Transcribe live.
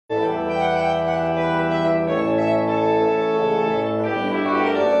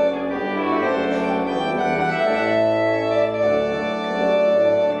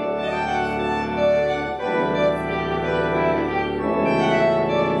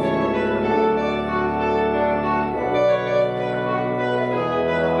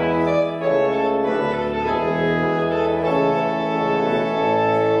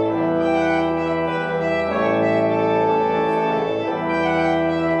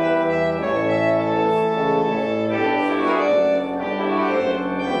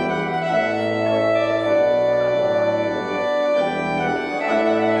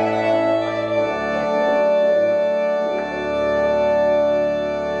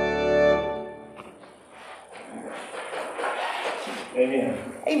Amen.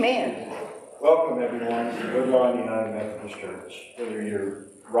 Amen. Welcome, everyone, to Woodlawn United Methodist Church. Whether you're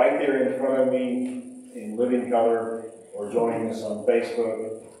right there in front of me in living color or joining us on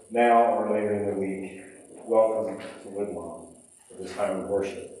Facebook now or later in the week, welcome to Woodlawn for this time of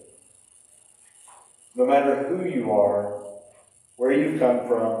worship. No matter who you are, where you've come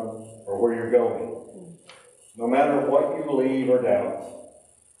from, or where you're going, no matter what you believe or doubt,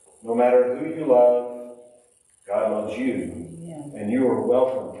 no matter who you love, God loves you, and you are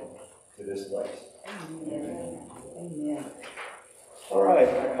welcome to this place. Amen. Amen. All right,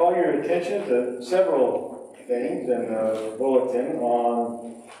 I call your attention to several things in the bulletin.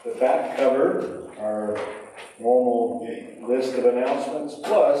 On the back cover, our normal list of announcements,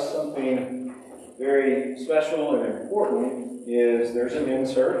 plus something very special and important is there's an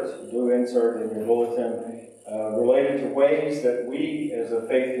insert, a blue insert in your bulletin, related to ways that we as a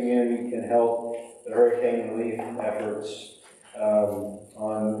faith community can help the hurricane relief efforts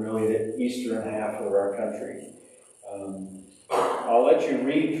on really the eastern half of our country. I'll let you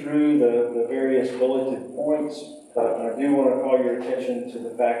read through the various bulleted points, but I do want to call your attention to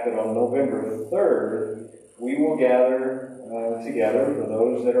the fact that on November 3rd, we will gather together, for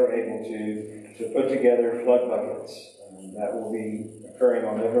those that are able to put together flood buckets. That will be occurring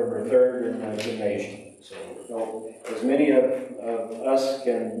on November 3rd in the gymnasium. So as many of us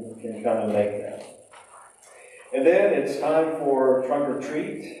can come and make that. And then it's time for Trunk or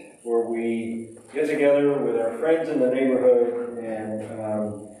Treat, where we get together with our friends in the neighborhood and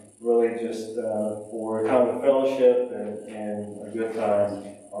really just for a time of fellowship and a good time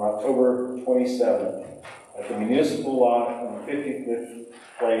on October 27th at the municipal lot on 55th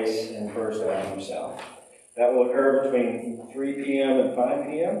Place in First Ave South. That will occur between 3 p.m. and 5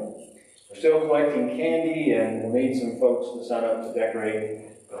 p.m. We're still collecting candy, and we'll need some folks to sign up to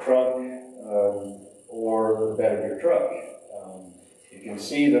decorate the trunk or the bed of your truck. You can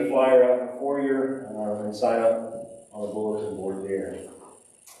see the flyer out in the foyer and sign up on the bulletin board there.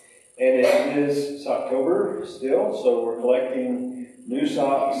 And it is October still, so we're collecting new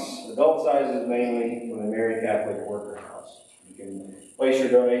socks, adult sizes mainly, for the Mary Catholic Worker House. You can place your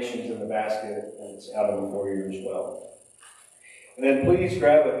donations in the basket, and it's out in the foyer as well. And then please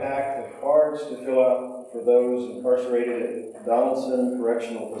grab a pack of cards to fill out for those incarcerated at Donaldson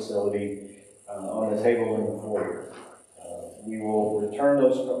Correctional Facility on the table in the foyer. We will return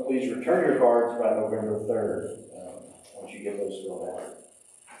those. Please return your cards by November 3rd once you get those filled out.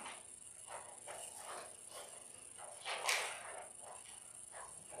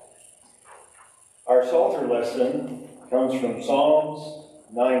 Our Psalter lesson comes from Psalms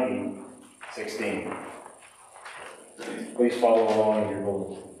 90:16. Please follow along in your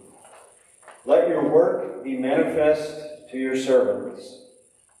bulletin. Let your work be manifest to your servants,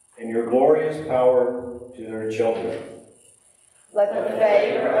 and your glorious power to their children. Let the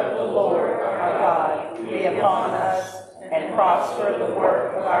favor of the Lord our God be upon us, and prosper the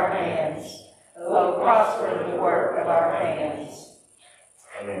work of our hands. Oh, prosper the work of our hands.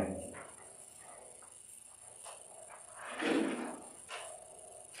 Amen.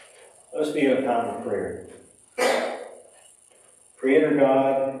 Let's be in a time of prayer. Creator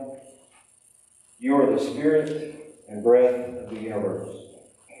God, you are the spirit and breath of the universe.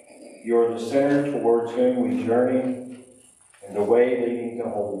 You are the center towards whom we journey and the way leading to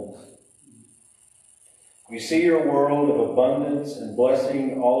wholeness. We see your world of abundance and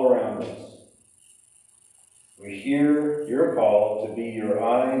blessing all around us. We hear your call to be your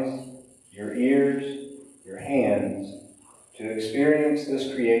eyes, your ears, your hands, to experience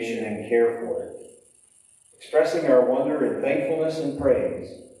this creation and care for it. Expressing our wonder and thankfulness and praise,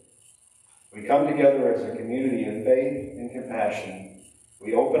 we come together as a community of faith and compassion.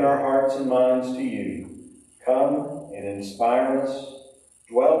 We open our hearts and minds to you. Come and inspire us,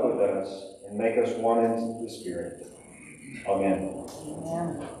 dwell with us, and make us one in the Spirit. Amen.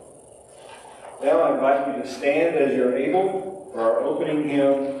 Amen. Now I invite you to stand as you're able for our opening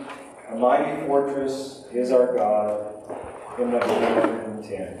hymn, A Mighty Fortress is Our God, hymn number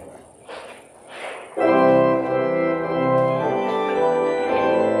 110.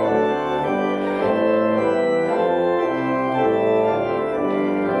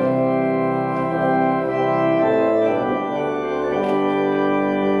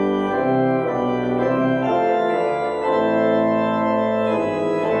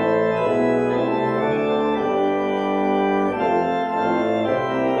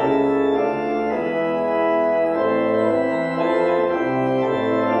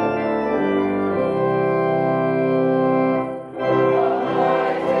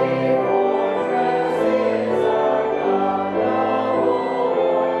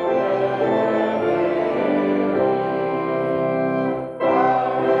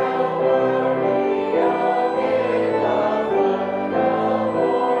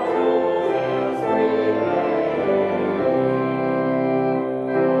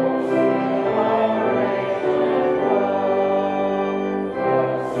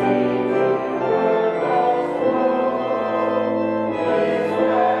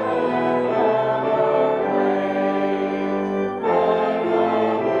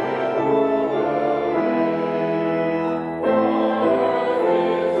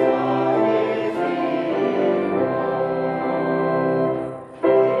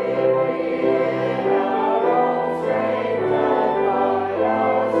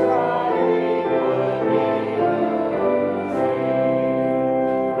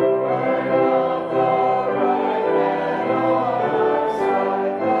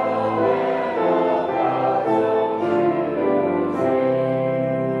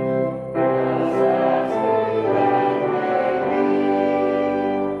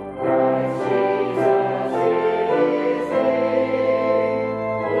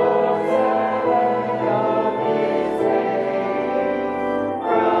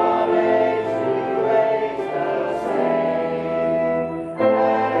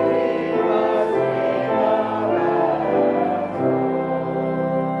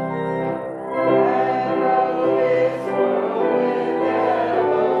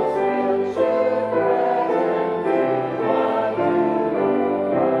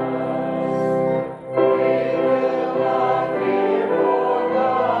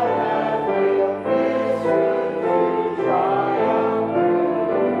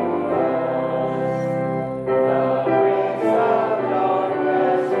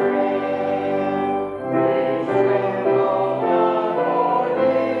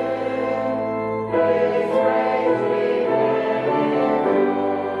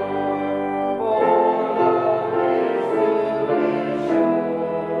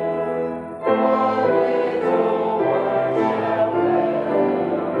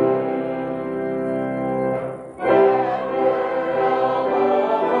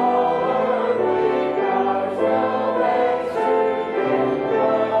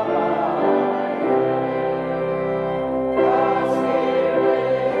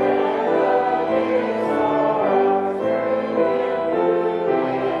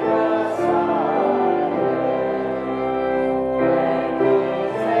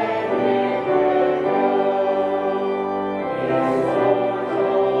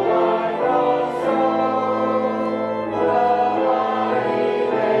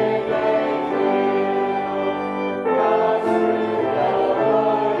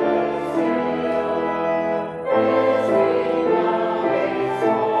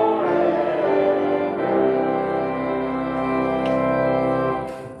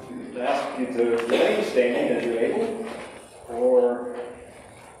 you to remain standing as you're able for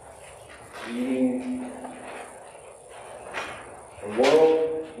reading the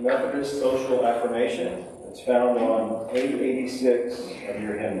World Methodist Social Affirmation. It's found on page 86 of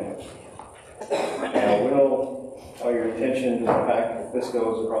your hymnal. And I will call your attention to the fact that this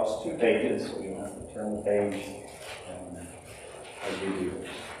goes across 2 pages, so you don't have to turn the page as we do this.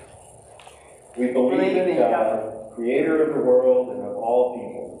 We believe in God, creator of the world and of all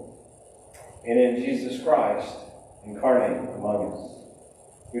people, and in Jesus Christ, incarnate among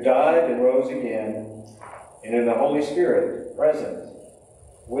us, who died and rose again, and in the Holy Spirit, present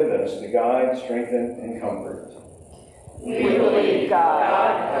with us to guide, strengthen, and comfort. We believe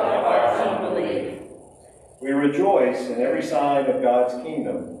God, help our unbelief. We rejoice in every sign of God's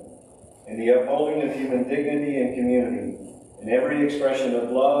kingdom, in the upholding of human dignity and community, in every expression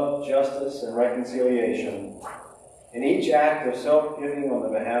of love, justice, and reconciliation, in each act of self-giving on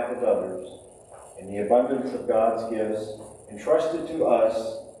the behalf of others, in the abundance of God's gifts, entrusted to us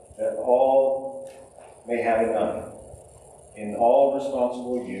that all may have enough, in all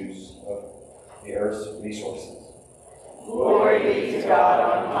responsible use of the earth's resources. Glory be to God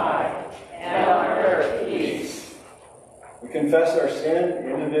on high, and on earth peace. We confess our sin,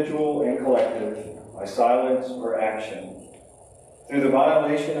 individual and collective, by silence or action, through the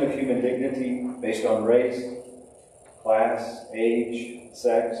violation of human dignity based on race, class, age,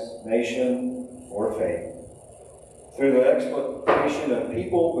 sex, nation, or faith, through the exploitation of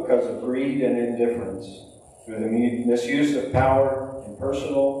people because of greed and indifference, through the misuse of power in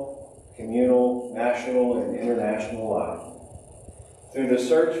personal, communal, national, and international life, through the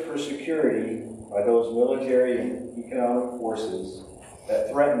search for security by those military and economic forces that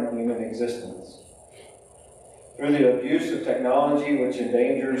threaten human existence, through the abuse of technology which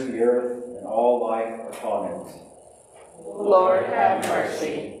endangers the earth and all life upon it. Lord, have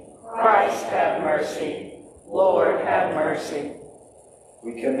mercy. Christ, have mercy. Lord, have mercy.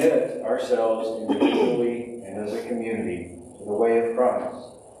 We commit ourselves individually and as a community to the way of Christ,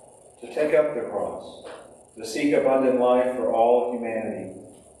 to take up the cross, to seek abundant life for all humanity,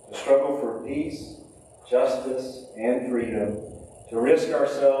 to struggle for peace, justice, and freedom, to risk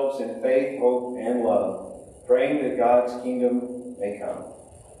ourselves in faith, hope, and love, praying that God's kingdom may come.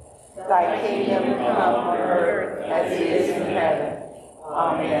 Thy kingdom come on earth as it is in heaven.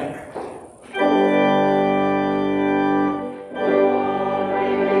 Amen.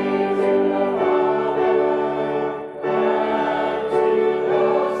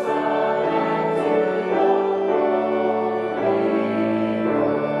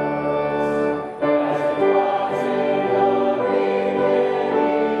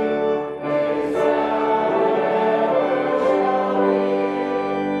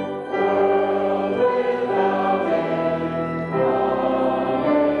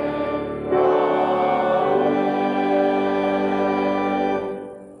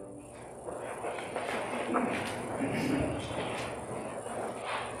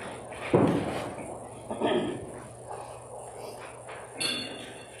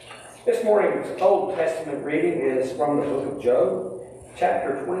 This morning's Old Testament reading is from the book of Job,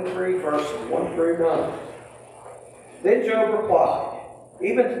 chapter 23, verses 1 through 9. Then Job replied,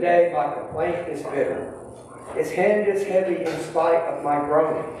 "Even today my complaint is bitter. His hand is heavy in spite of my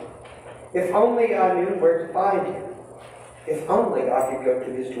groaning. If only I knew where to find him. If only I could go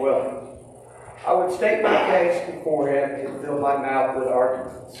to his dwelling. I would state my case before him and fill my mouth with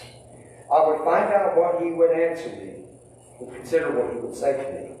arguments. I would find out what he would answer me and consider what he would say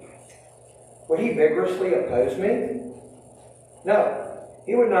to me. Would he vigorously oppose me? No,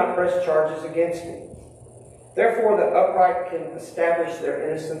 he would not press charges against me. Therefore the upright can establish their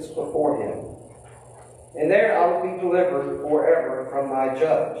innocence before him. And there I will be delivered forever from my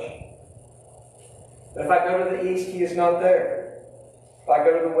judge. But if I go to the east, he is not there. If I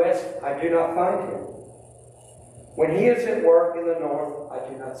go to the west, I do not find him. When he is at work in the north, I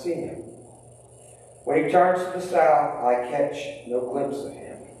do not see him. When he turns to the south, I catch no glimpse of him."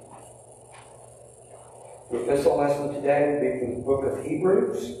 The epistle lesson today will be from the book of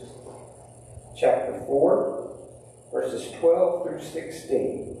Hebrews, chapter 4, verses 12 through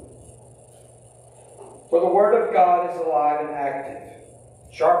 16. "For the word of God is alive and active,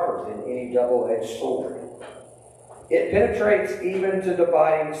 sharper than any double-edged sword. It penetrates even to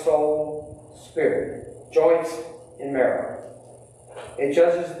dividing soul, spirit, joints, and marrow. It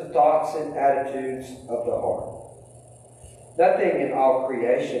judges the thoughts and attitudes of the heart. Nothing in all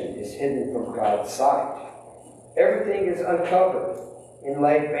creation is hidden from God's sight. Everything is uncovered and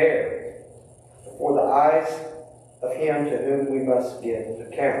laid bare before the eyes of him to whom we must give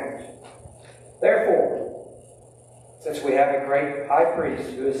account. Therefore, since we have a great high priest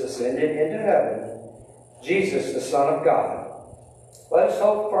who has ascended into heaven, Jesus, the Son of God, let us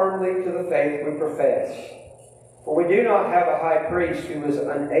hold firmly to the faith we profess. For we do not have a high priest who is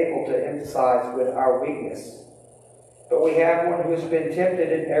unable to empathize with our weakness, but we have one who has been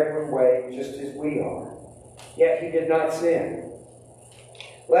tempted in every way, just as we are, yet he did not sin.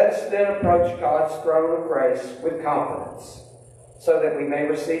 Let us then approach God's throne of grace with confidence, so that we may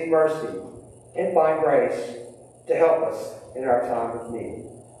receive mercy and find grace to help us in our time of need.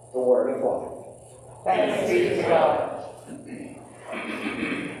 The word of life. Thanks be to God.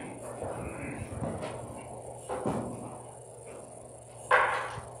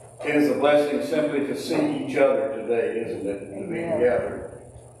 It is a blessing simply to see each other today, isn't it? To be together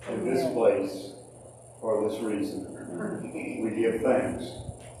in this place for this reason. We give thanks.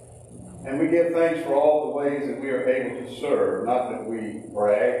 And we give thanks for all the ways that we are able to serve. Not that we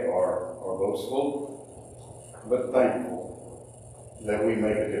brag or boastful, but thankful that we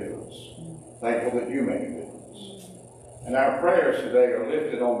make a difference. Thankful that you make a difference. And our prayers today are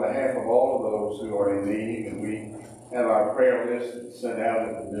lifted on behalf of all of those who are in need, and we have our prayer list sent out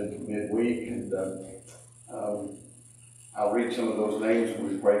at the midweek, and I'll read some of those names.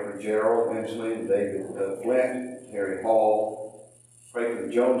 We pray for Gerald Hensley and David Flint, Harry Hall. Pray for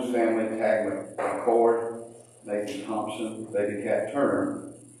the Jones family, Tag McCord, Nathan Thompson, Baby Cat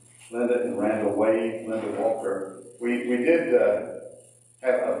Turner, Linda and Randall Wade, Linda Walker. We did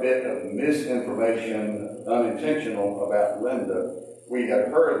have a bit of misinformation, unintentional, about Linda. We had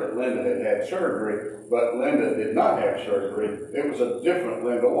heard that Linda had had surgery, but Linda did not have surgery. It was a different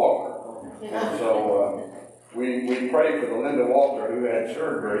Linda Walker. And so we prayed for the Linda Walker who had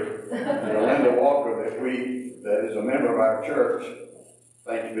surgery, and the Linda Walker that is a member of our church,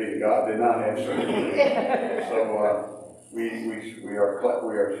 thanks be to God, did not have surgery. So we are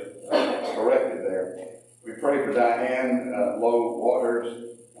corrected there. We pray for Diane Lowe Waters,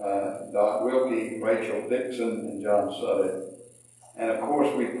 Dot Wilkie, Rachel Dixon, and John Sudden. And of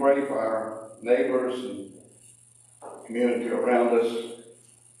course, we pray for our neighbors and community around us.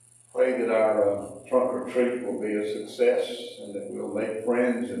 Pray that our trunk or treat will be a success and that we'll make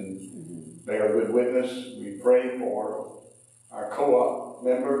friends and bear good witness. We pray for our co-op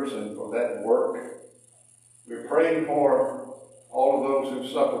members and for that work. We're praying for all of those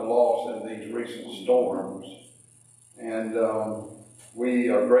who've suffered loss in these recent storms. And we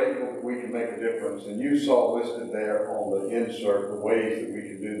are grateful that we can make a difference. And you saw listed there on the insert the ways that we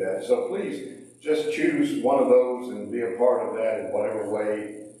can do that. So please just choose one of those and be a part of that in whatever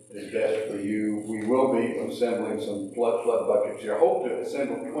way is best for you. We will be assembling some flood buckets here. I hope to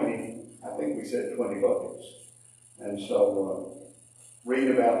assemble 20, I think we said 20 buckets. And so read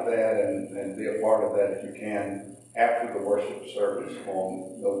about that and be a part of that if you can after the worship service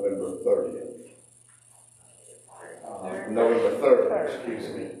on November 30th. November 3rd, excuse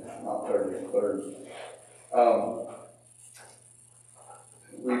me, not 30th, 3rd.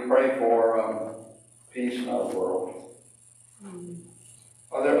 We pray for peace in our world.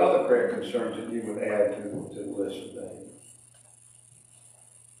 Are there other prayer concerns that you would add to the list today?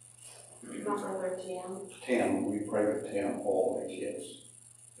 My brother Tim. Tim, we pray for Tim always, yes.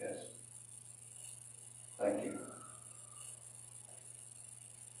 Yes. Thank you.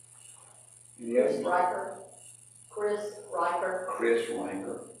 Any Chris others? Riker. Chris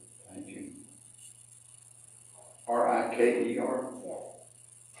Riker. Thank you. R-I-K-E-R? Yes.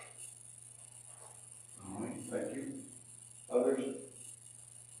 All right, thank you. Others?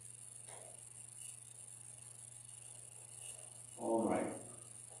 All right.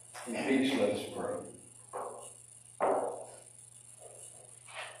 In peace, let us pray.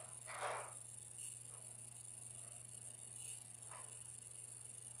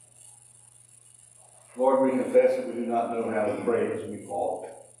 Lord, we confess that we do not know how to pray as we ought.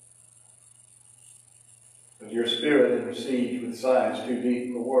 But your Spirit intercedes with signs too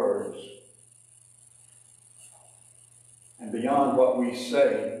deep for words. And beyond what we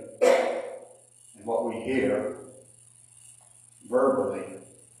say and what we hear verbally,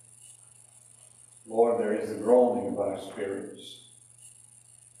 Lord, there is the groaning of our spirits.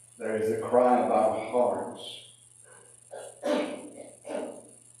 There is the cry of our hearts.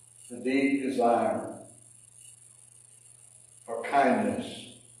 The deep desire for kindness,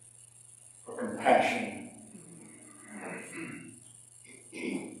 for compassion,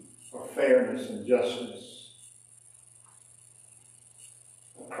 for fairness and justice,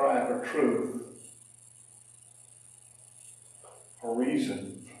 the cry for truth, for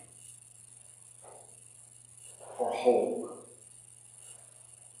reason, for hope.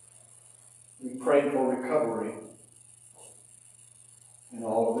 We pray for recovery in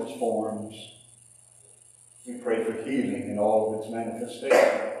all of its forms. We pray for healing in all of its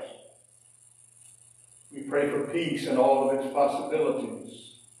manifestations. We pray for peace in all of its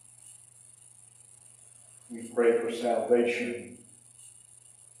possibilities. We pray for salvation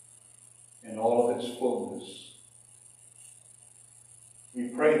in all of its fullness. We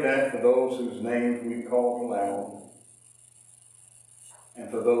pray that for those whose names we call aloud, and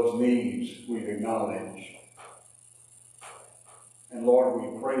for those needs we've acknowledged. And Lord,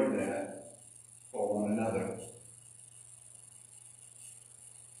 we pray that for one another.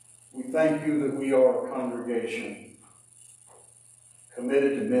 We thank you that we are a congregation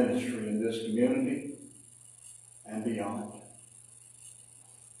committed to ministry in this community and beyond.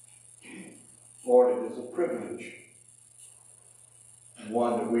 Lord, it is a privilege, and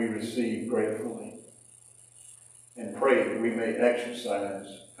one that we receive gratefully, and pray that we may exercise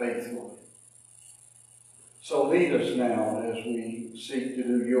faithfully. So lead us now as we seek to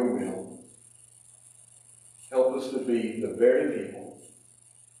do your will. Help us to be the very people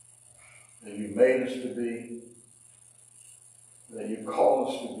that you made us to be, that you call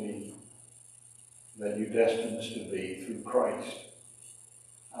us to be, that you destined us to be through Christ,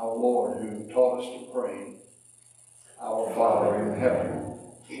 our Lord, who taught us to pray, Our Father in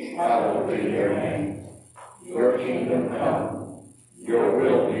heaven, hallowed be your name. Your kingdom come, your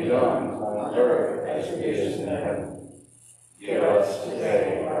will be done on earth as it is in heaven. Give us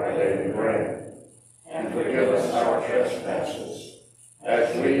today our daily bread, and forgive us our trespasses,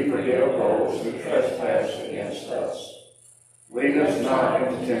 as we forgive those who trespass against us. Lead us not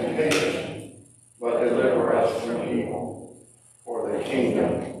into temptation, but deliver us from evil. For the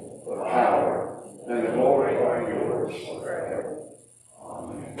kingdom, the power, and the glory are yours forever.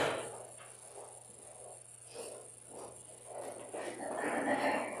 Amen.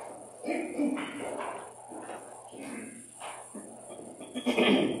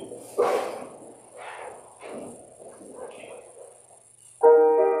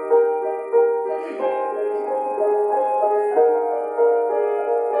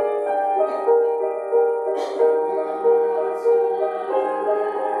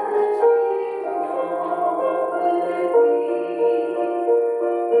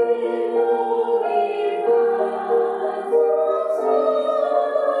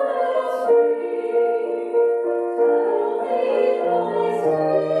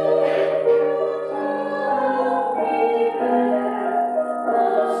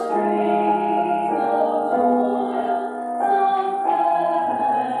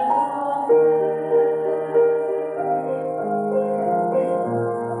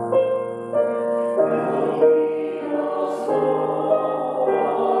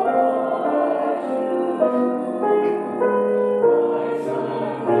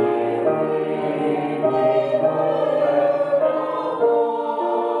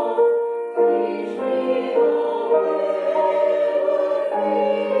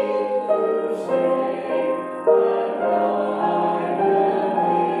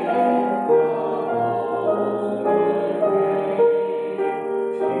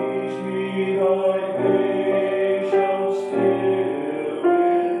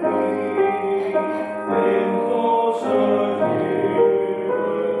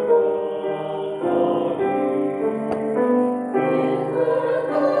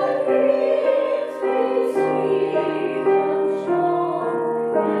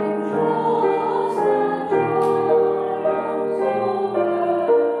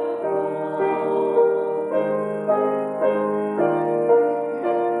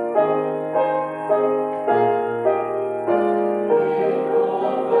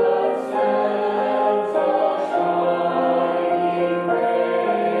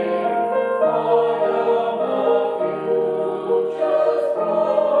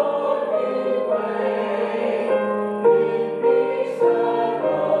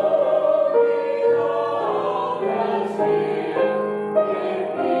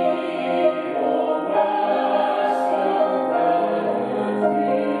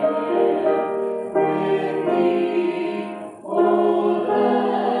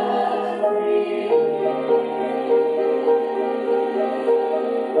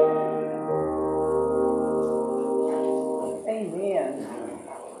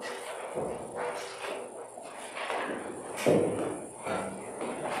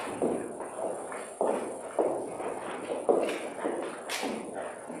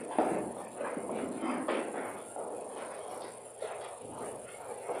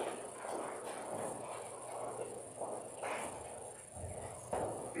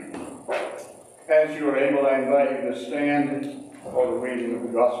 As you are able, I invite you to stand for the reading of the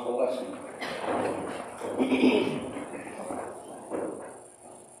gospel lesson.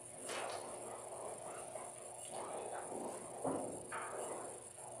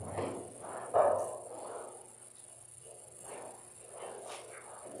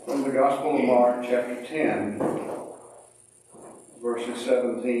 from the Gospel of Mark, chapter 10, verses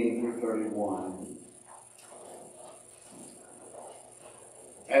 17 through 31.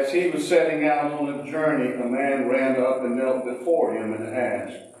 As he was setting out on a journey, a man ran up and knelt before him and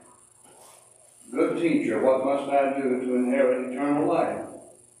asked, "Good teacher, what must I do to inherit eternal life?"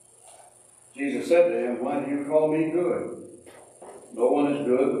 Jesus said to him, "Why do you call me good? No one is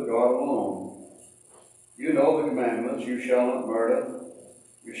good but God alone. You know the commandments: you shall not murder,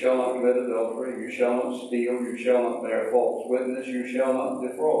 you shall not commit adultery, you shall not steal, you shall not bear false witness, you shall not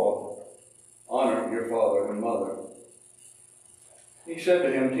defraud. Honor your father and mother." He said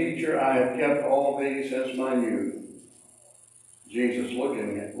to him, "Teacher, I have kept all these since my youth." Jesus,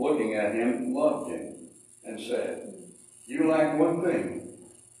 looking at him, loved him and said, "You lack one thing.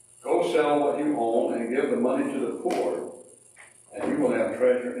 Go sell what you own and give the money to the poor, and you will have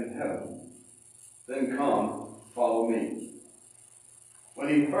treasure in heaven. Then come, follow me." When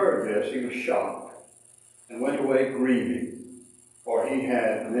he heard this, he was shocked and went away grieving, for he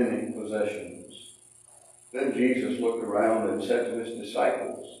had many possessions. Then Jesus looked around and said to his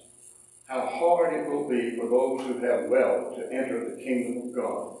disciples, "How hard it will be for those who have wealth to enter the kingdom of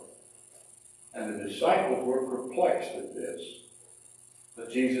God." And the disciples were perplexed at this. But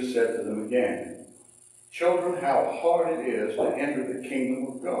Jesus said to them again, "Children, how hard it is to enter the kingdom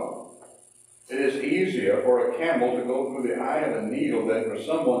of God. It is easier for a camel to go through the eye of a needle than for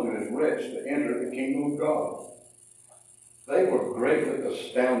someone who is rich to enter the kingdom of God." They were greatly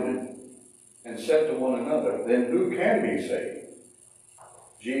astounded and said to one another, "Then who can be saved?"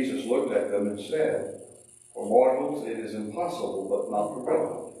 Jesus looked at them and said, "For mortals it is impossible, but not for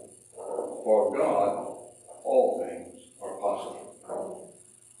God. For God, all things are possible."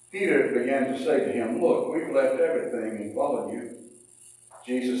 Peter began to say to him, "Look, we've left everything and followed you."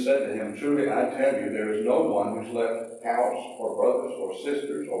 Jesus said to him, "Truly I tell you, there is no one who's left house or brothers or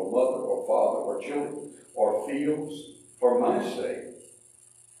sisters or mother or father or children or fields for my sake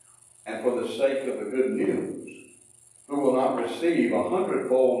and for the sake of the good news, who will not receive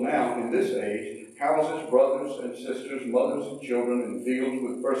 100-fold now in this age houses, brothers and sisters, mothers and children, and fields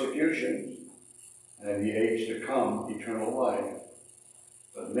with persecutions, and in the age to come eternal life.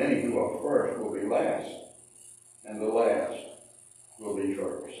 But many who are first will be last, and the last will be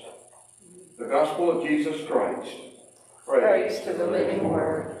first." The Gospel of Jesus Christ. Praise to the living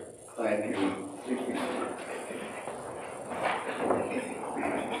Word. Thank you. Please be seated.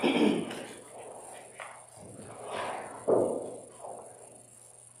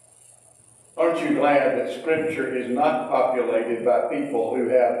 Aren't you glad that Scripture is not populated by people who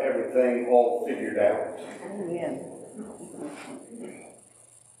have everything all figured out? Amen.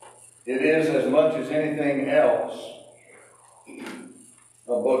 It is, as much as anything else,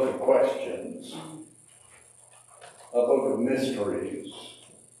 a book of questions, a book of mysteries,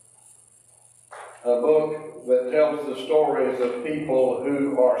 a book that tells the stories of people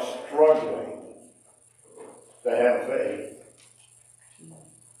who are struggling to have faith.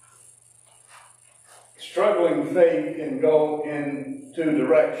 Struggling faith can go in two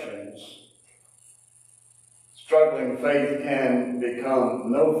directions. Struggling faith can become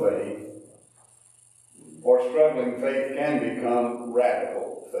no faith, or struggling faith can become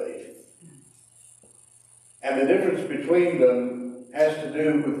radical faith. And the difference between them has to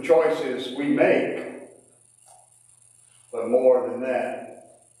do with choices we make, but more than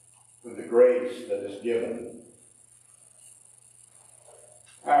that, with the grace that is given.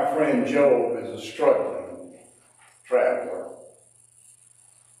 Our friend Job is a struggling traveler.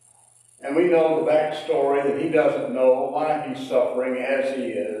 And we know the backstory that he doesn't know why he's suffering as he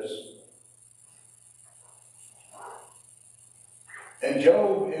is. And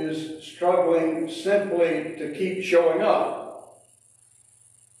Job is struggling simply to keep showing up.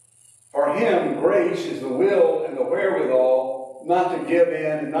 For him, grace is the will and the wherewithal not to give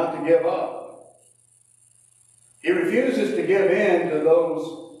in and not to give up. He refuses to give in to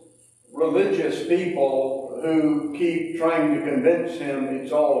those religious people who keep trying to convince him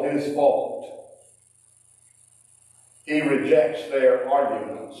it's all his fault. He rejects their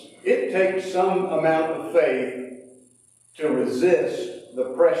arguments. It takes some amount of faith to resist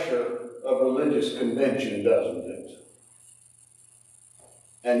the pressure of religious convention, doesn't it?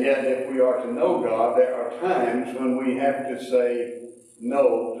 And yet, if we are to know God, there are times when we have to say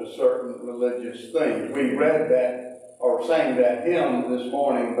no to certain religious things. We read that, or sang that hymn this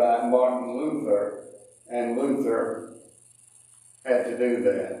morning by Martin Luther, and Luther had to do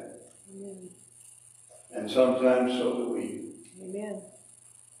that. Amen. And sometimes so do we. Amen.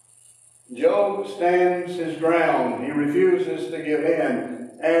 Job stands his ground. He refuses to give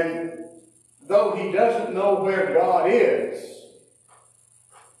in. And though he doesn't know where God is,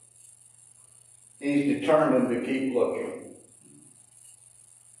 He's determined to keep looking.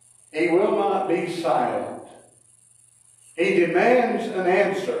 He will not be silent. He demands an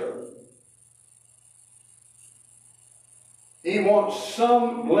answer. He wants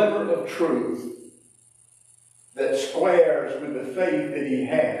some glimmer of truth that squares with the faith that he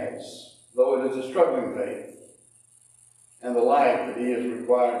has, though it is a struggling faith, and the life that he is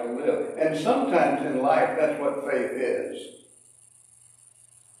required to live. And sometimes in life, that's what faith is.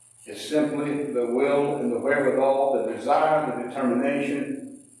 It's simply the will and the wherewithal, the desire, the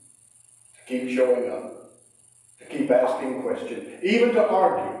determination to keep showing up, to keep asking questions, even to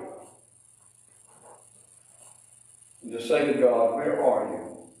argue, and to say to God, where are you?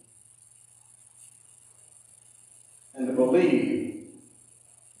 And to believe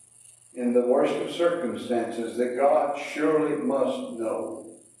in the worst of circumstances that God surely must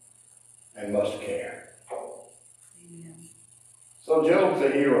know and must care. Amen. So Job's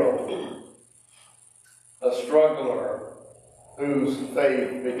a hero, a struggler whose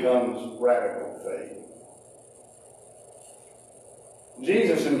faith becomes radical faith.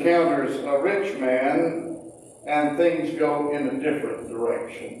 Jesus encounters a rich man and things go in a different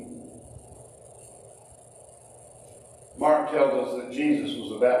direction. Mark tells us that Jesus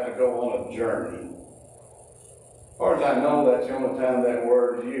was about to go on a journey. As far as I know, that's the only time that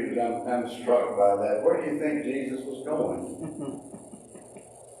word is used. I'm struck by that. Where do you think Jesus was going?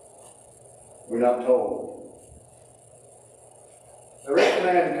 We're not told. The rich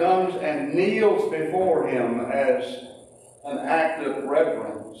man comes and kneels before him as an act of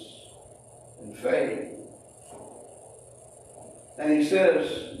reverence and faith. And he says,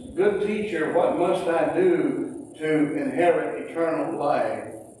 "Good teacher, what must I do to inherit eternal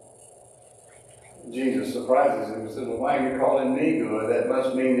life?" Jesus surprises him and says, "Well, why are you calling me good? That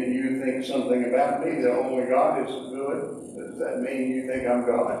must mean that you think something about me, that only God is good. Does that mean you think I'm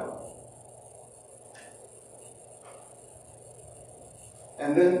God?"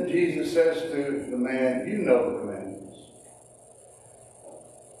 And then Jesus says to the man, "You know the commandments."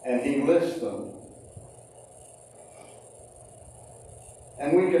 And he lists them.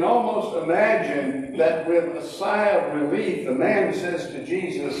 And we can almost imagine that with a sigh of relief, the man says to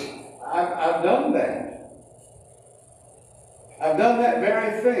Jesus, I've done that. I've done that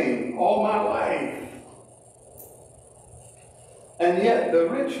very thing all my life. And yet the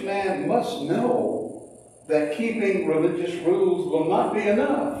rich man must know that keeping religious rules will not be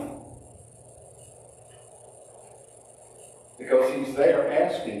enough. Because he's there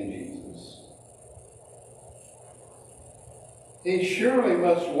asking Jesus. He surely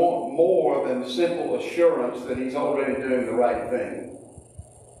must want more than simple assurance that he's already doing the right thing.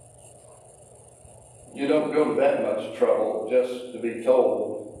 You don't go to that much trouble just to be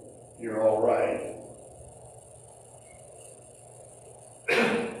told you're all right.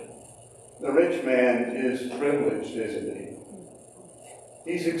 The rich man is privileged, isn't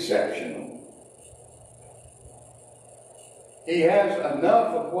he? He's exceptional. He has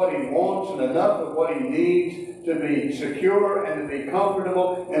enough of what he wants and enough of what he needs to be secure and to be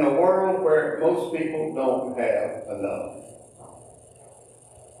comfortable in a world where most people don't have enough.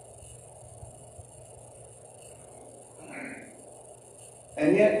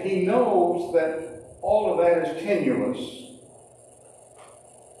 And yet he knows that all of that is tenuous.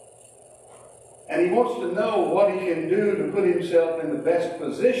 And he wants to know what he can do to put himself in the best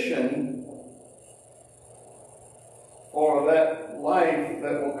position for that life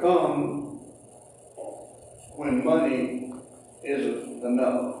that will come when money isn't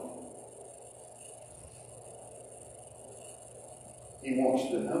enough. He wants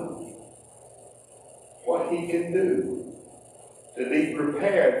to know what he can do to be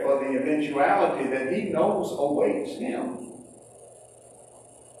prepared for the eventuality that he knows awaits him.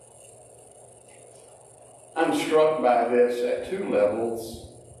 I'm struck by this at two levels.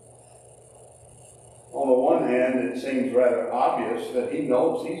 On the one hand, it seems rather obvious that he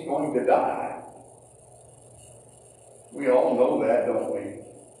knows he's going to die. We all know that, don't we?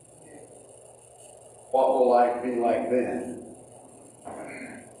 What will life be like then?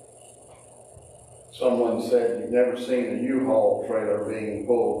 Someone said you've never seen a U-Haul trailer being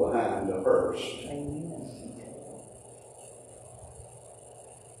pulled behind a hearse. Amen.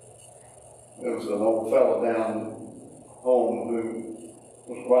 There was an old fellow down home who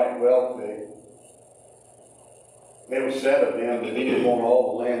was quite wealthy. It was said of him that he didn't want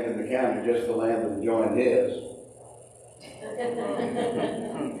all the land in the county, just the land that joined his.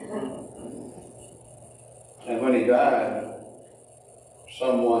 And when he died,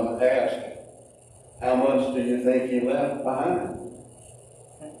 someone asked, "How much do you think he left behind?"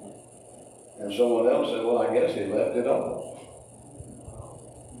 And someone else said, "Well, I guess he left it all."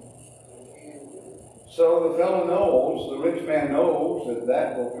 So the fellow knows, the rich man knows that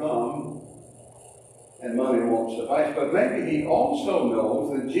that will come and money won't suffice. But maybe he also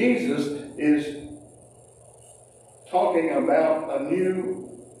knows that Jesus is talking about a new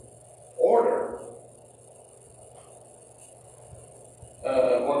order.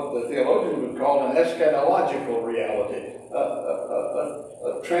 What the theologians would call an eschatological reality,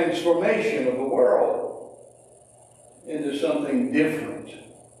 a transformation of the world into something different.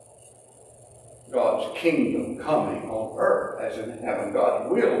 God's kingdom coming on earth as in heaven, God's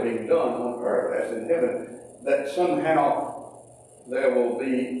will being done on earth as in heaven, that somehow there will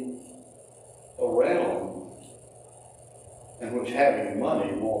be a realm in which having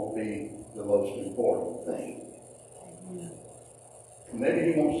money won't be the most important thing.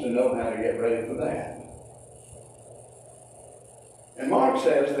 Maybe he wants to know how to get ready for that. And Mark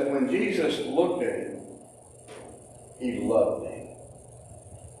says that when Jesus looked at him, he loved him.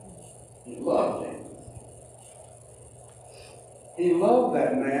 He loved him. He loved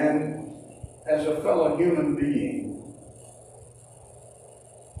that man as a fellow human being.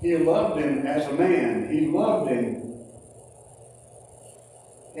 He loved him as a man. He loved him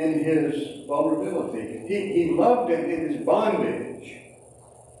in his vulnerability. He loved him in his bondage.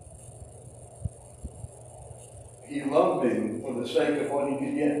 He loved him for the sake of what he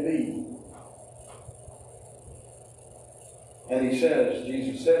could yet be. And he says,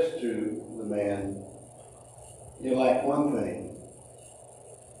 Jesus says to the man, you lack one thing.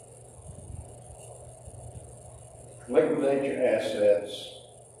 Liquidate your assets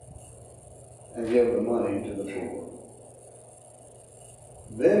and give the money to the poor.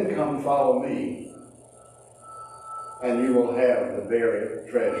 Then come follow me, and you will have the buried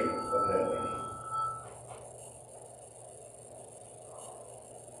treasure of heaven.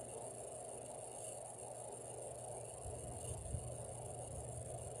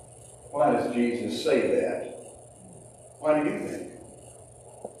 Why does Jesus say that? Why do you think?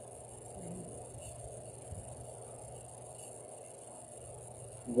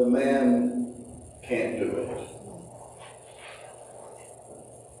 The man can't do it.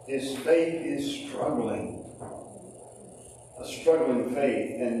 His faith is struggling. A struggling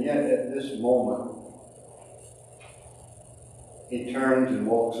faith, and yet at this moment, he turns and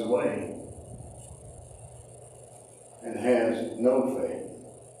walks away and has no faith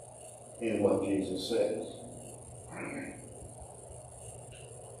in what Jesus says.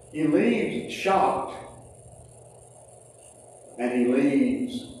 He leaves shocked, and he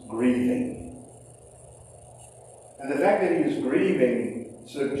leaves grieving. And the fact that he is grieving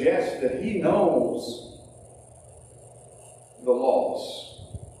suggests that he knows the loss.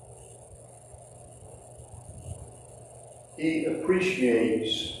 He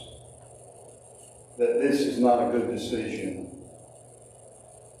appreciates that this is not a good decision.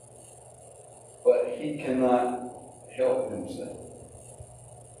 But he cannot help himself.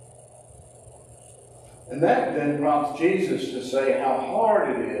 And that then prompts Jesus to say how hard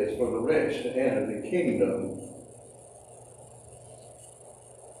it is for the rich to enter the kingdom.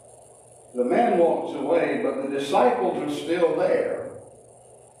 The man walks away, but the disciples are still there.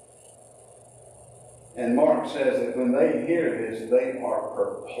 And Mark says that when they hear this, they are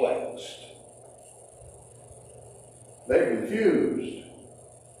perplexed. They're confused.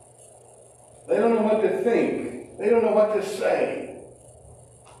 They don't know what to think. They don't know what to say.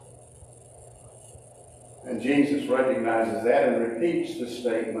 And Jesus recognizes that and repeats the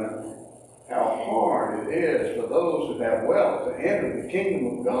statement, how hard it is for those who have wealth to enter the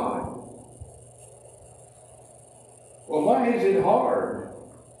kingdom of God. Well, why is it hard?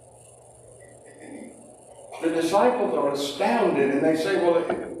 The disciples are astounded and they say, well,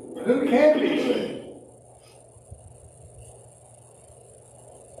 who can be saved?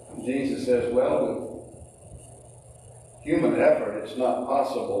 Jesus says, well, with human effort it's not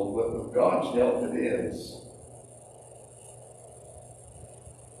possible, but with God's help it is.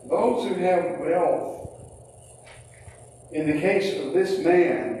 Those who have wealth, in the case of this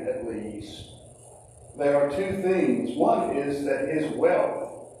man at least, there are two things. One is that his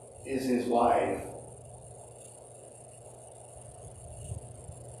wealth is his life.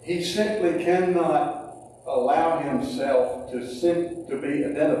 He simply cannot allow himself to be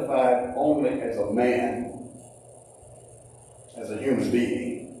identified only as a man, as a human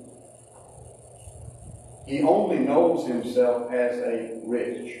being. He only knows himself as a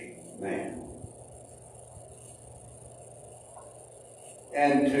rich man.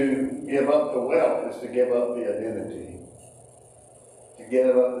 And to give up the wealth is to give up the identity, to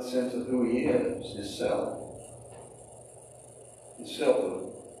give up the sense of who he is, his self, his selfhood.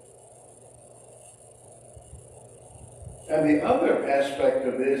 And the other aspect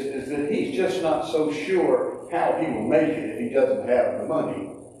of this is that he's just not so sure how he will make it if he doesn't have the money.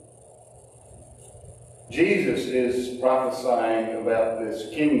 Jesus is prophesying about this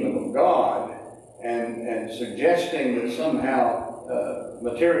kingdom of God and suggesting that somehow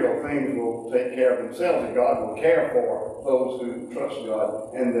material things will take care of themselves, that God will care for those who trust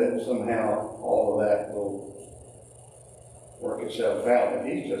God, and that somehow all of that will work itself out. And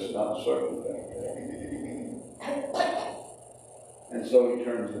he's just not certain about that. And so he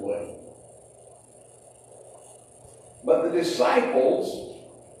turns away. But the disciples,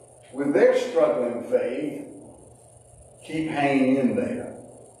 with their struggling faith, keep hanging in there.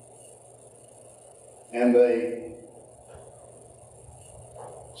 And they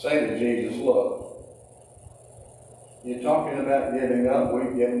say to Jesus, look, you're talking about giving up,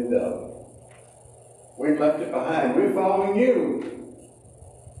 we've given it up. We've left it behind. We're following you.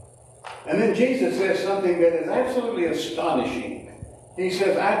 And then Jesus says something that is absolutely astonishing. He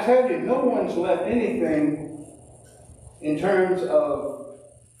says, I tell you, no one's left anything in terms of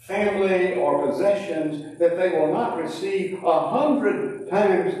family or possessions that they will not receive 100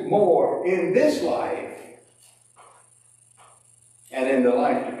 times more in this life. And in the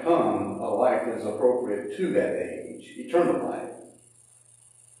life to come, a life that is appropriate to that age, eternal life.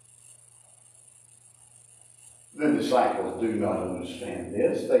 The disciples do not understand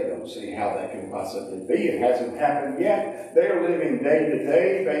this. They don't see how that can possibly be. It hasn't happened yet. They're living day to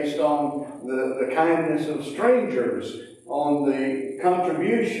day based on the kindness of strangers, on the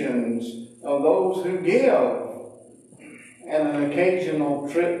contributions of those who give, and an occasional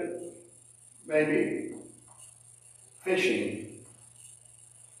trip, maybe fishing.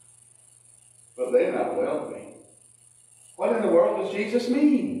 But they're not wealthy. What in the world does Jesus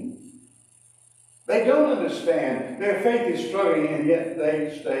mean? They don't understand. Their faith is struggling, and yet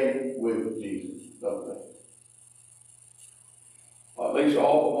they stay with Jesus, don't they? Or at least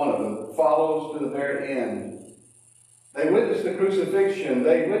all but one of them follows to the very end. They witness the crucifixion.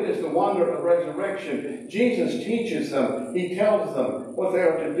 They witness the wonder of resurrection. Jesus teaches them. He tells them what they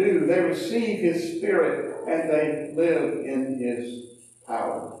are to do. They receive His Spirit, and they live in His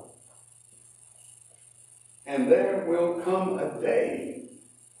power. And there will come a day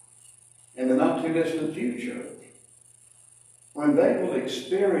in the not-too-distant future when they will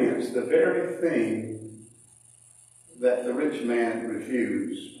experience the very thing that the rich man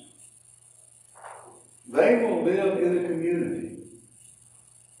refused. They will live in a community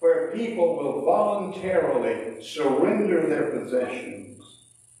where people will voluntarily surrender their possessions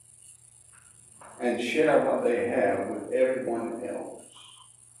and share what they have with everyone else.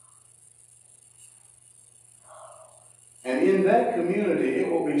 And in that community,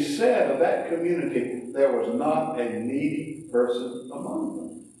 it will be said of that community, there was not a needy person among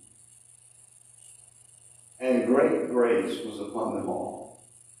them. And great grace was upon them all.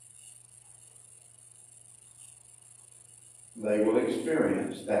 They will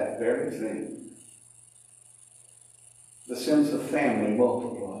experience that very thing. The sense of family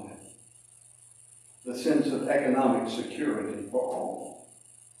multiplied. The sense of economic security for all.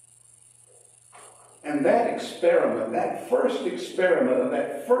 And that experiment, that first experiment of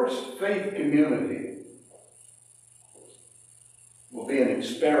that first faith community will be an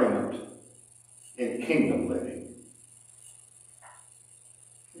experiment in kingdom living.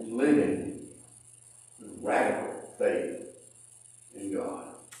 Living with radical faith in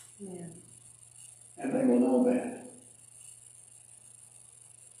God. Yeah. And they will know that.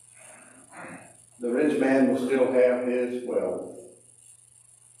 The rich man will still have his wealth.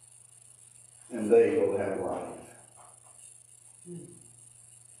 And they will have life.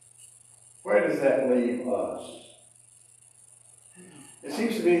 Where does that leave us? It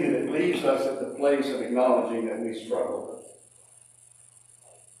seems to me that it leaves us at the place of acknowledging that we struggle.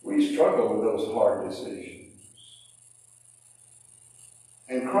 We struggle with those hard decisions.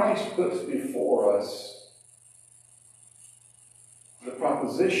 And Christ puts before us the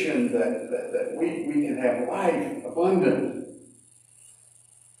proposition that we can have life abundant,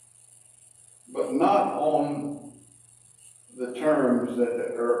 but not on the terms that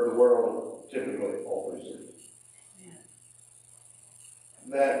the world typically offers it. Yeah.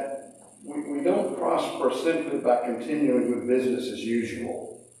 That we don't prosper simply by continuing with business as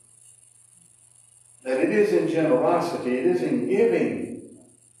usual. That it is in generosity, it is in giving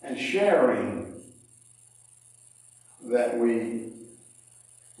and sharing that we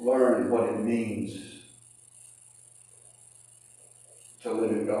learn what it means to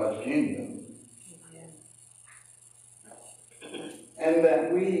live in God's kingdom. And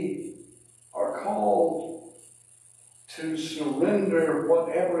that we are called to surrender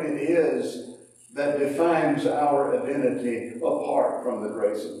whatever it is that defines our identity apart from the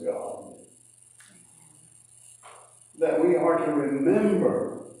grace of God. That we are to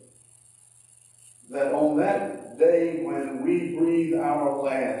remember that on that day when we breathe our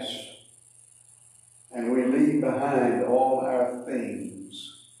last and we leave behind all our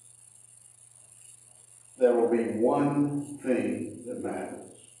things, there will be one thing that matters.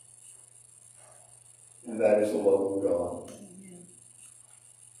 And that is the love of God.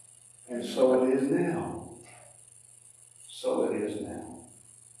 And so it is now. So it is now.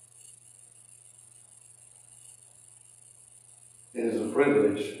 It is a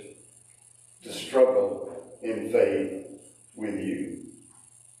privilege to struggle in faith with you.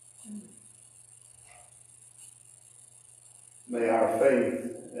 May our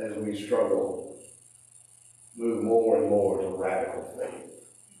faith, as we struggle, move more and more to radical faith.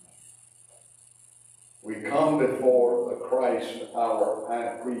 We come before the Christ, our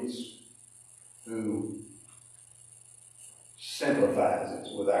high priest, who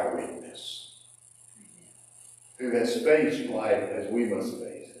sympathizes with our weakness, who has faced life as we must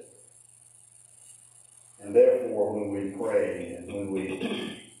face it. And therefore, when we pray and when we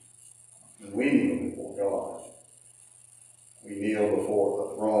kneel before God, we kneel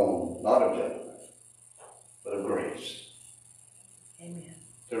before a throne, not of judgment, but of grace. Amen.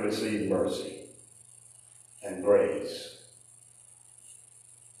 To receive mercy and grace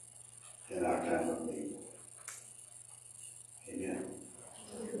in our time of need. Amen.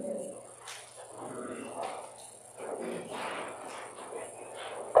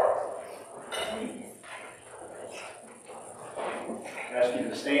 I ask you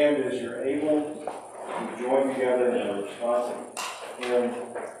to stand as you're able to join together in a responsive hymn,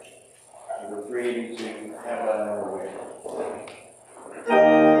 number 382, Have Thine Own Way.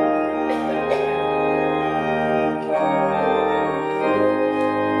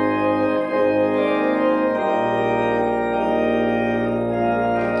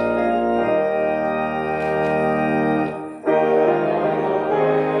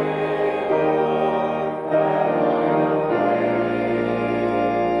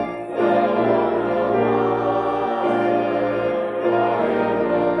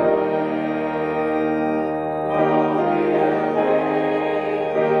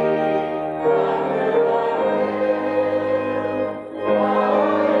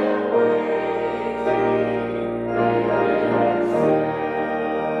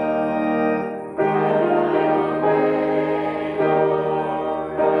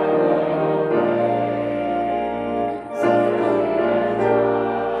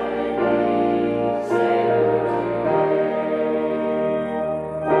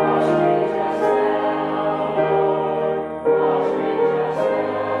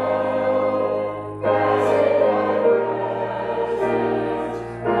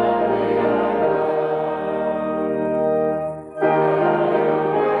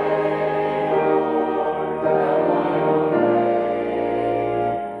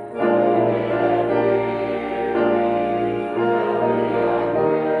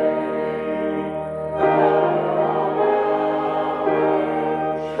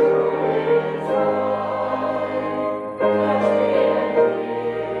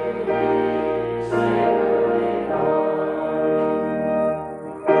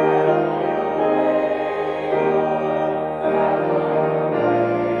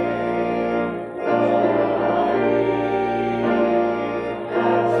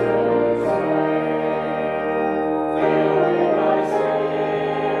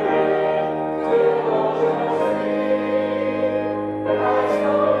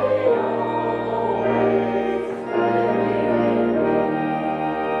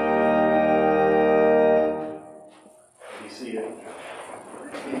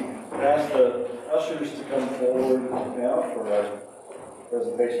 Ask the ushers to come forward now for our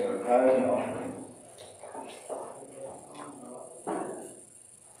presentation of the tithe and offering.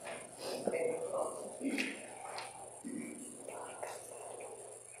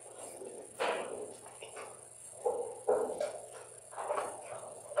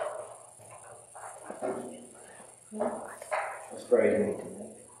 Let's pray.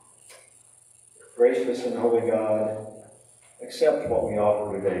 Gracious and holy God, accept what we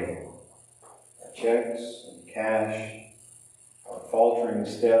offer today. Our checks and cash, our faltering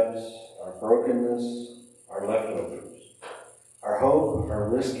steps, our brokenness, our leftovers, our hope, our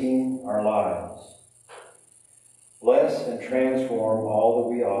risking, our lives. Bless and transform all that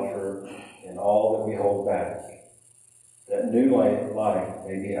we offer and all that we hold back, that new life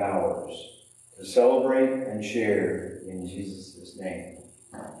may be ours to celebrate and share in Jesus' name.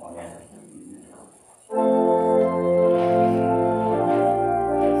 Amen.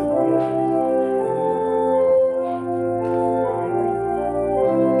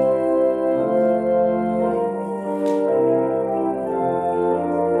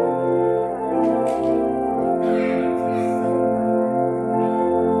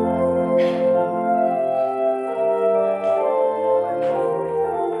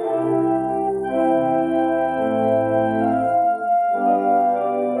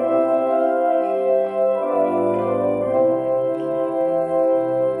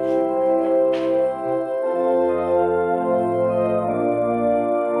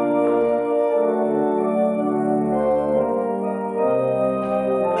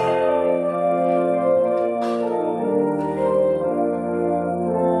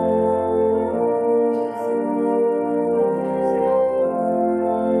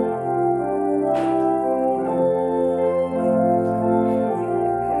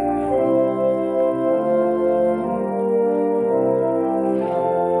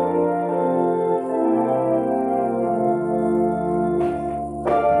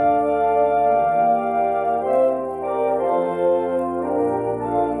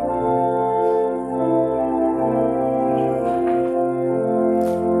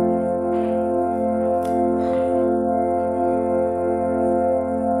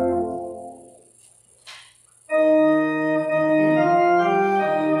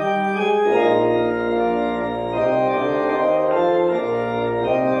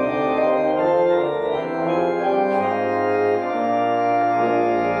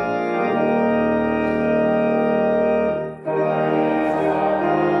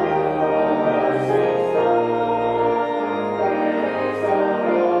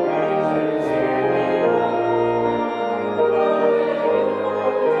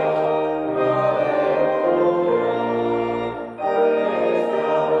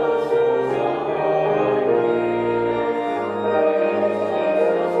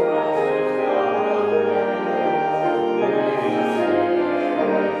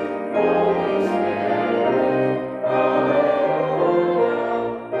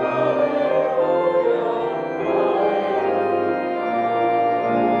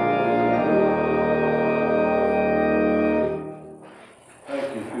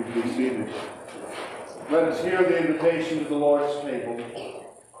 Let us hear the invitation to the Lord's table.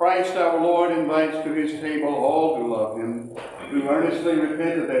 Christ our Lord invites to his table all who love him, who earnestly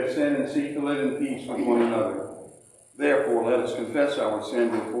repent of their sin and seek to live in peace with one another. Therefore, let us confess our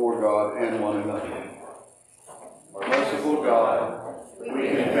sin before God and one another. Merciful God, we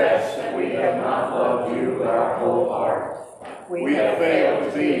confess that we have not loved you with our whole heart. We have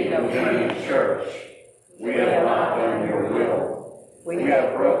failed to be the living church. We have not done your will. We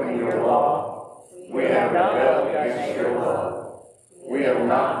have broken your law. We have rebelled against your love. We have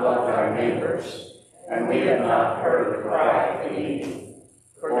not loved our neighbors, and we have not heard the cry of need.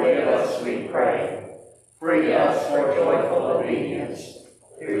 Forgive us, we pray. Free us for joyful obedience.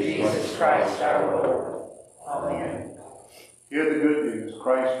 Through Jesus Christ our Lord. Amen. Hear the good news.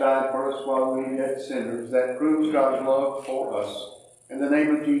 Christ died for us while we yet sinners. That proves God's love for us. In the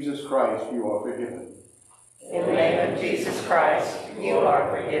name of Jesus Christ, you are forgiven. In the name of Jesus Christ, you are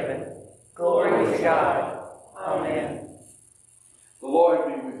forgiven. Glory to God. Amen. The Lord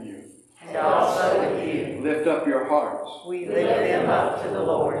be with you. And also with you. Lift up your hearts. We lift them up to the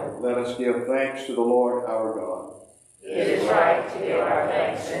Lord. Let us give thanks to the Lord our God. It is right to give our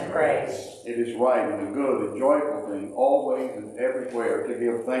thanks and praise. It is right and a good and joyful thing, always and everywhere, to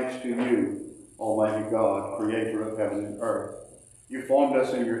give thanks to you, Almighty God, creator of heaven and earth. You formed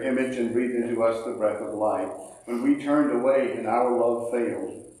us in your image and breathed into us the breath of life. When we turned away and our love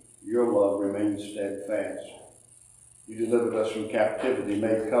failed, your love remained steadfast. You delivered us from captivity,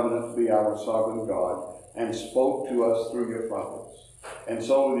 made covenant to be our sovereign God, and spoke to us through your prophets. And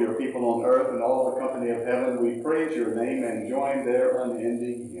so with your people on earth and all the company of heaven, we praise your name and join their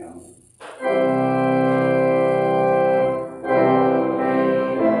unending hymn.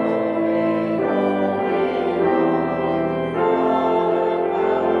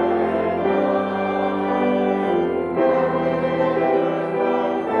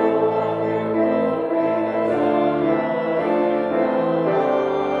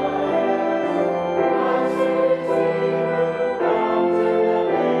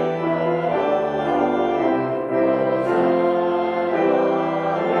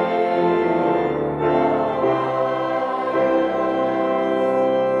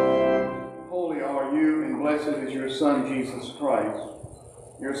 Son, Jesus Christ.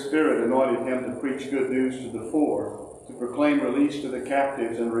 Your Spirit anointed him to preach good news to the poor, to proclaim release to the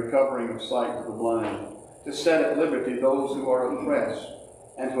captives and recovering of sight to the blind, to set at liberty those who are oppressed,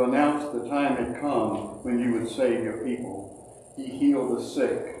 and to announce the time had come when you would save your people. He healed the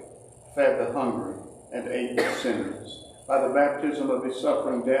sick, fed the hungry, and ate with sinners. By the baptism of his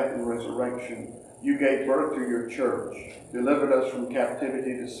suffering, death, and resurrection, you gave birth to your church, delivered us from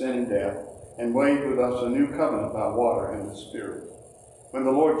captivity to sin and death, and made with us a new covenant by water and the Spirit. When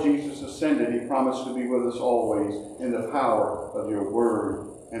the Lord Jesus ascended, he promised to be with us always in the power of your Word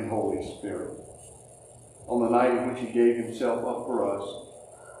and Holy Spirit. On the night in which he gave himself up for us,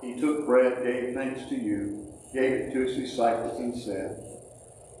 he took bread, gave thanks to you, gave it to his disciples, and said,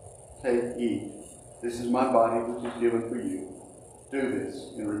 "Take, eat. This is my body which is given for you. Do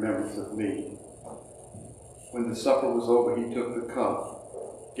this in remembrance of me." When the supper was over, he took the cup,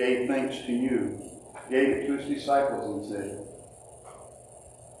 gave thanks to you, gave it to his disciples, and said,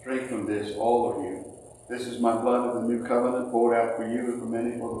 "Drink from this, all of you. This is my blood of the new covenant, poured out for you and for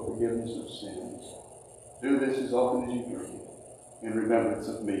many for the forgiveness of sins. Do this as often as you drink it, in remembrance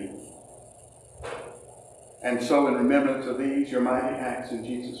of me." And so, in remembrance of these, your mighty acts in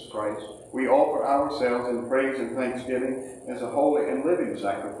Jesus Christ, we offer ourselves in praise and thanksgiving as a holy and living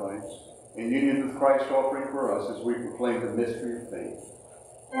sacrifice, in union with Christ's offering for us as we proclaim the mystery of faith.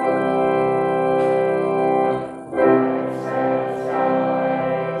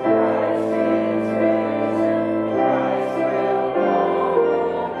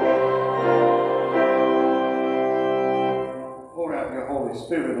 Pour out your Holy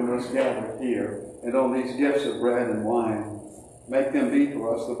Spirit on us gathered here, and on these gifts of bread and wine. Make them be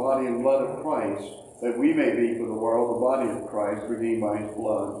for us the body and blood of Christ, that we may be for the world the body of Christ, redeemed by his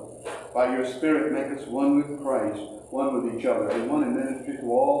blood. By your Spirit, make us one with Christ, one with each other, and one in ministry to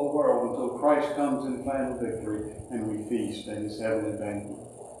all the world until Christ comes in final victory and we feast at his heavenly banquet.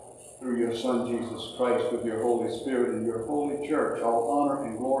 Through your Son, Jesus Christ, with your Holy Spirit and your holy church, all honor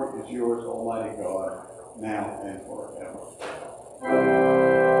and glory is yours, Almighty God, now and forever.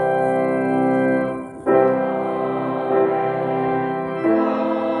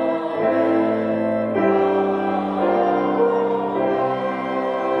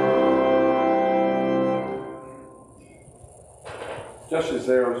 Just as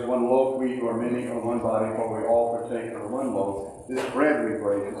there is one loaf, we who are many are one body, for we all partake of one loaf, this bread we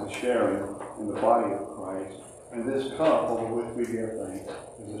break is a sharing in the body of Christ, and this cup over which we give thanks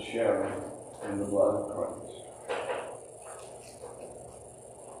is a sharing in the blood of Christ.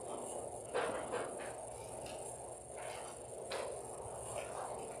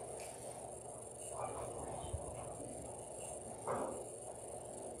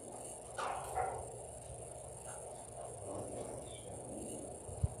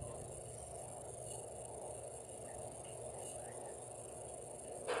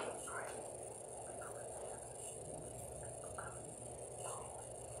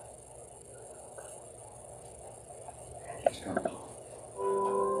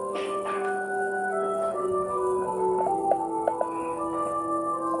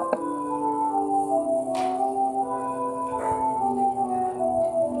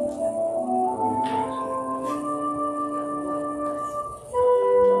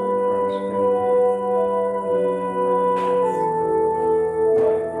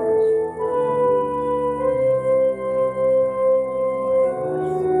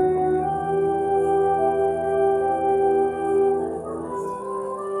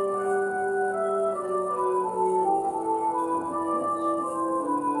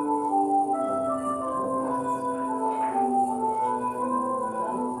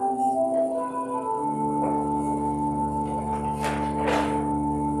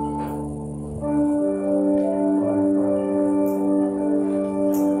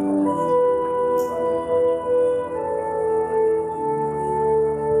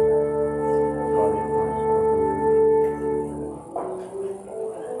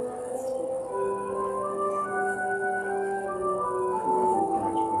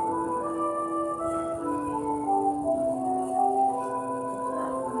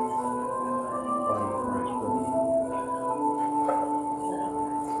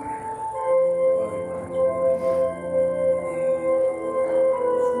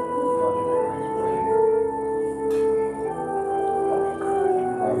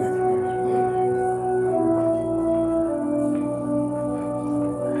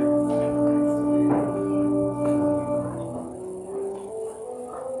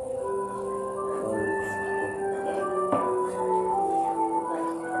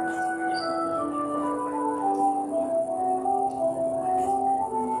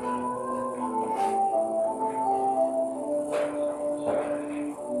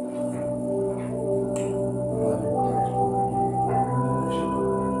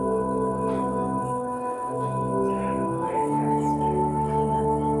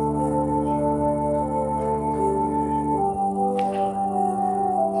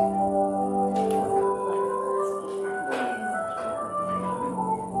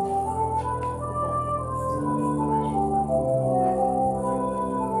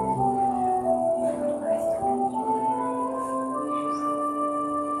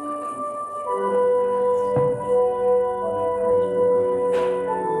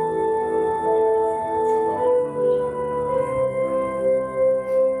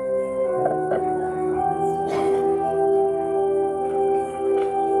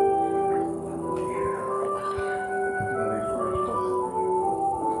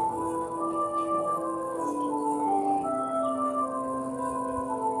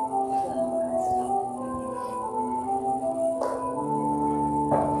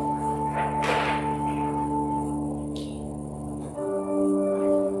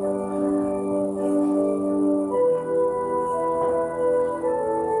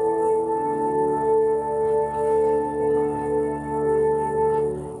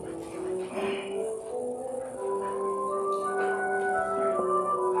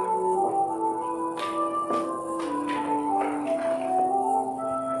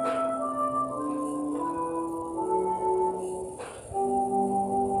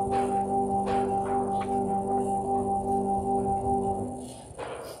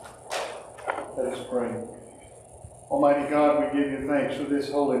 Almighty God, we give you thanks for this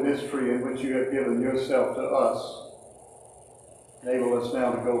holy mystery in which you have given yourself to us. Enable us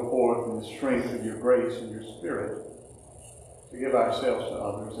now to go forth in the strength of your grace and your Spirit, to give ourselves to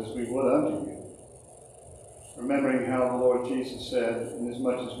others as we would unto you. Remembering how the Lord Jesus said,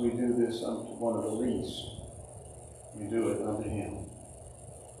 inasmuch as we do this unto one of the least, we do it unto him.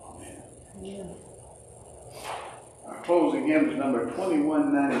 Amen. Yeah. Our closing hymn is number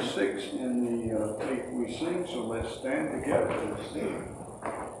 2196 in the Faith We Sing, so let's stand together and sing.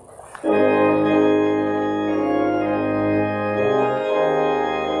 Amen.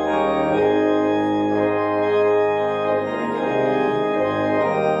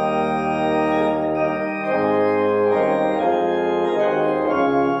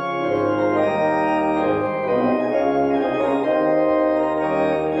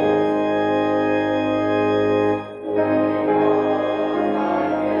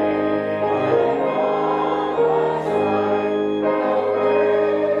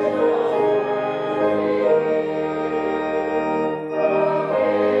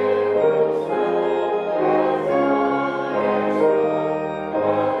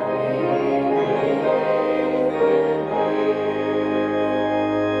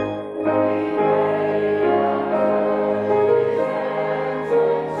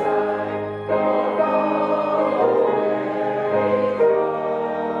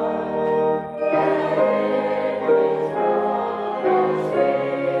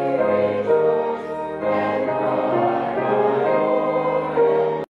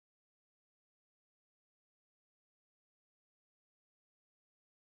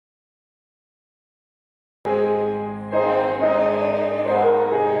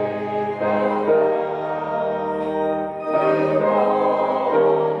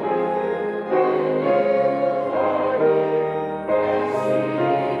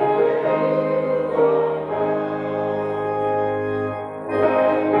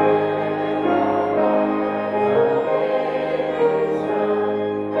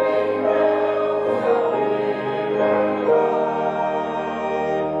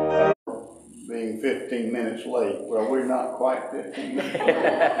 15 minutes late. Well, we're not quite 15 minutes late.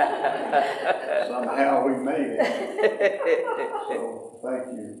 Somehow we made it. So thank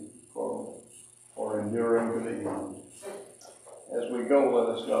you for enduring the end. As we go, let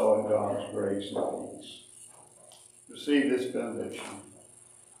us go in God's grace and peace. Receive this benediction.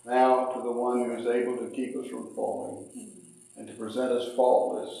 Now to the one who is able to keep us from falling and to present us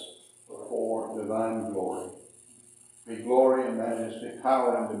faultless before divine glory. Be glory and majesty,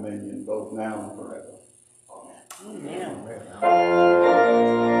 power and dominion, both now and forever. Amen.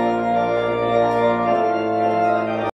 Amen.